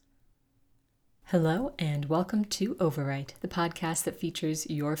Hello and welcome to Overwrite, the podcast that features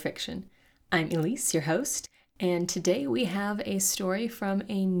your fiction. I'm Elise, your host, and today we have a story from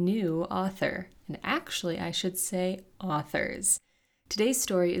a new author. And actually, I should say authors. Today's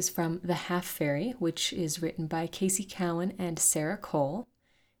story is from The Half Fairy, which is written by Cowan and Sara.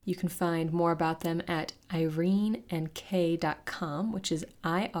 You can find more about them at ireneandk.com, which is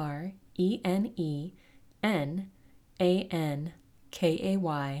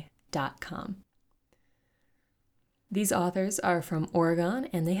IRENENANKAY.com. These authors are from Oregon,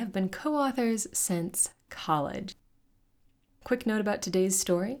 and they have been co-authors since college. Quick note about today's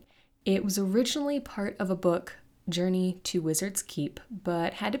story. It was originally part of a book, Journey to Wizard's Keep,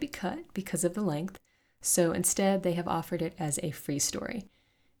 but had to be cut because of the length, so instead they have offered it as a free story.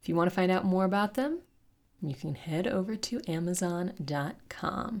 If you want to find out more about them, you can head over to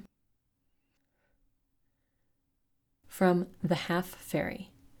Amazon.com. From The Half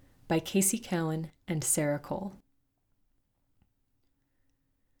Fairy by Cowan and Sara.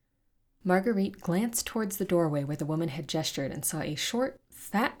 Marguerite glanced towards the doorway where the woman had gestured and saw a short,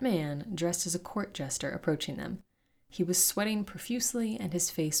 fat man dressed as a court jester approaching them. He was sweating profusely and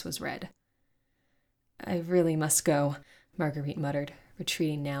his face was red. "I really must go," Marguerite muttered,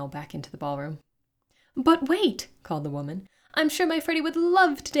 retreating now back into the ballroom. "But wait," called the woman. "I'm sure my Freddie would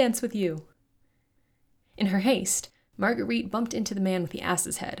love to dance with you." In her haste, Marguerite bumped into the man with the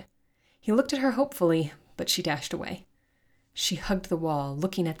ass's head. He looked at her hopefully, but she dashed away. She hugged the wall,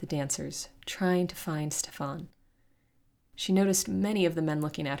 looking at the dancers, trying to find Stefan. She noticed many of the men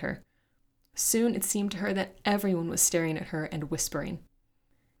looking at her. Soon it seemed to her that everyone was staring at her and whispering.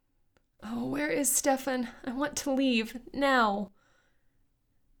 "Oh, where is Stefan? I want to leave, now."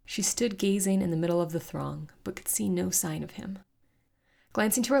 She stood gazing in the middle of the throng, but could see no sign of him.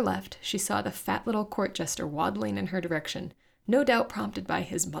 Glancing to her left, she saw the fat little court jester waddling in her direction, no doubt prompted by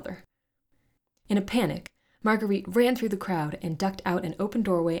his mother. In a panic, Marguerite ran through the crowd and ducked out an open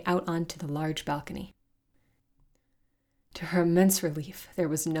doorway out onto the large balcony. To her immense relief, there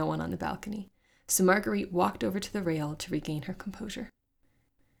was no one on the balcony, so Marguerite walked over to the rail to regain her composure.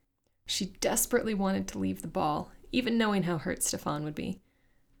 She desperately wanted to leave the ball, even knowing how hurt Stefan would be.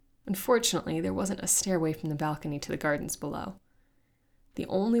 Unfortunately, there wasn't a stairway from the balcony to the gardens below. The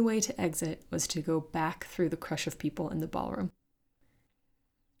only way to exit was to go back through the crush of people in the ballroom.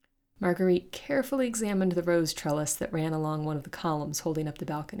 Marguerite carefully examined the rose trellis that ran along one of the columns holding up the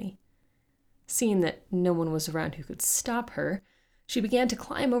balcony. Seeing that no one was around who could stop her, she began to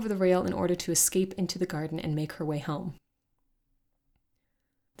climb over the rail in order to escape into the garden and make her way home.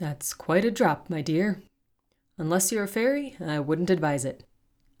 "That's quite a drop, my dear. Unless you're a fairy, I wouldn't advise it,"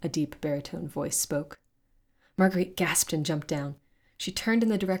 a deep baritone voice spoke. Marguerite gasped and jumped down. She turned in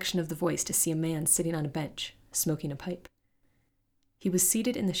the direction of the voice to see a man sitting on a bench, smoking a pipe. He was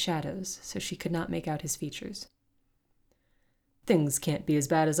seated in the shadows, so she could not make out his features. "Things can't be as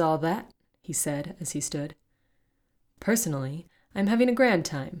bad as all that," he said as he stood. "Personally, I'm having a grand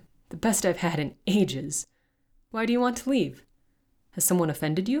time, the best I've had in ages. Why do you want to leave? Has someone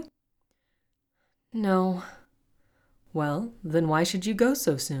offended you?" "No." "Well, then why should you go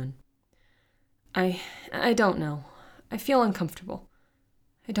so soon?" I don't know. I feel uncomfortable.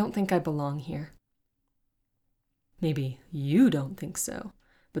 I don't think I belong here." "Maybe you don't think so,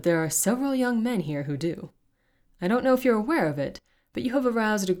 but there are several young men here who do. I don't know if you're aware of it, but you have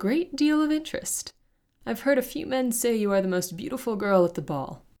aroused a great deal of interest. I've heard a few men say you are the most beautiful girl at the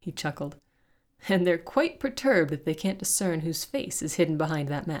ball," he chuckled, "and they're quite perturbed that they can't discern whose face is hidden behind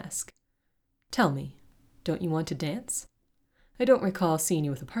that mask. Tell me, don't you want to dance? I don't recall seeing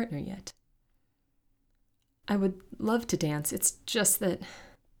you with a partner yet." "I would love to dance, it's just that—"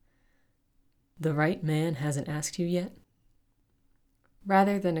 "The right man hasn't asked you yet?"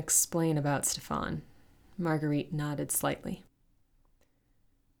 Rather than explain about Stefan, Marguerite nodded slightly.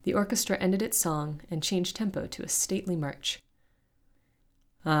 The orchestra ended its song and changed tempo to a stately march.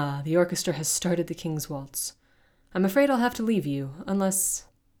 "Ah, the orchestra has started the King's Waltz. I'm afraid I'll have to leave you, unless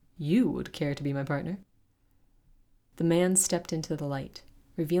you would care to be my partner." The man stepped into the light,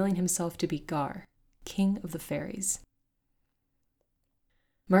 revealing himself to be Gar, King of the Fairies.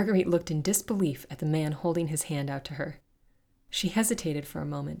 Marguerite looked in disbelief at the man holding his hand out to her. She hesitated for a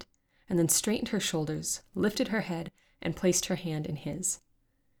moment, and then straightened her shoulders, lifted her head, and placed her hand in his.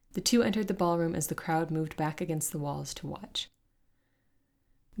 The two entered the ballroom as the crowd moved back against the walls to watch.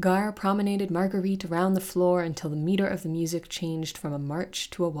 Gar promenaded Marguerite around the floor until the meter of the music changed from a march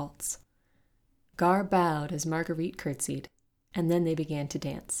to a waltz. Gar bowed as Marguerite curtsied, and then they began to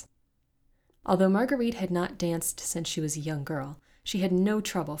dance. Although Marguerite had not danced since she was a young girl, she had no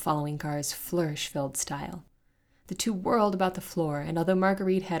trouble following Gar's flourish-filled style. The two whirled about the floor, and although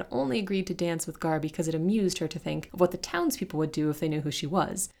Marguerite had only agreed to dance with Gar because it amused her to think of what the townspeople would do if they knew who she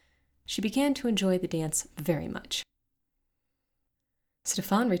was, she began to enjoy the dance very much.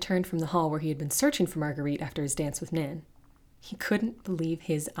 Stefan returned from the hall where he had been searching for Marguerite after his dance with Nan. He couldn't believe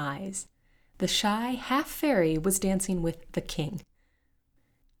his eyes. The shy half-fairy was dancing with the king.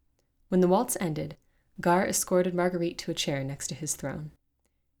 When the waltz ended, Gar escorted Marguerite to a chair next to his throne.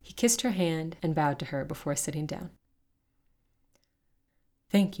 He kissed her hand and bowed to her before sitting down.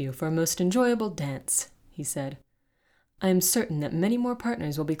 "Thank you for a most enjoyable dance," he said. "I am certain that many more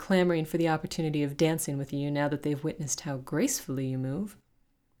partners will be clamoring for the opportunity of dancing with you now that they've witnessed how gracefully you move."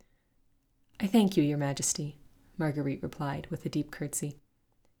 "I thank you, Your Majesty," Marguerite replied with a deep curtsy.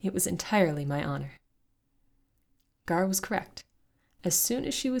 "It was entirely my honor." Gar was correct. As soon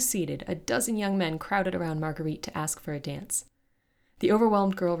as she was seated, a dozen young men crowded around Marguerite to ask for a dance. The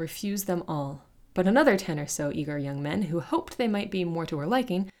overwhelmed girl refused them all, but another 10 or so eager young men, who hoped they might be more to her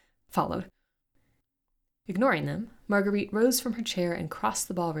liking, followed. Ignoring them, Marguerite rose from her chair and crossed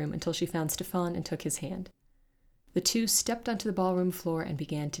the ballroom until she found Stefan and took his hand. The two stepped onto the ballroom floor and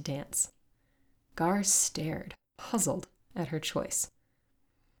began to dance. Gar stared, puzzled, at her choice.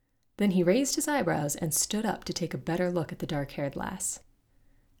 Then he raised his eyebrows and stood up to take a better look at the dark-haired lass.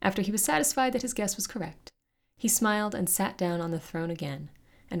 After he was satisfied that his guess was correct, he smiled and sat down on the throne again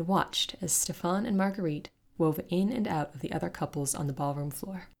and watched as Stefan and Marguerite wove in and out of the other couples on the ballroom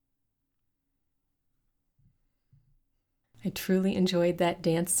floor. I truly enjoyed that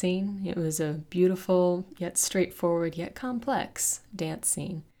dance scene. It was a beautiful, yet straightforward, yet complex dance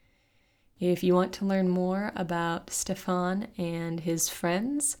scene. If you want to learn more about Stefan and his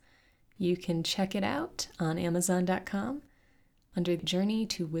friends, you can check it out on Amazon.com under Journey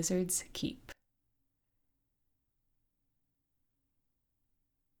to Wizard's Keep.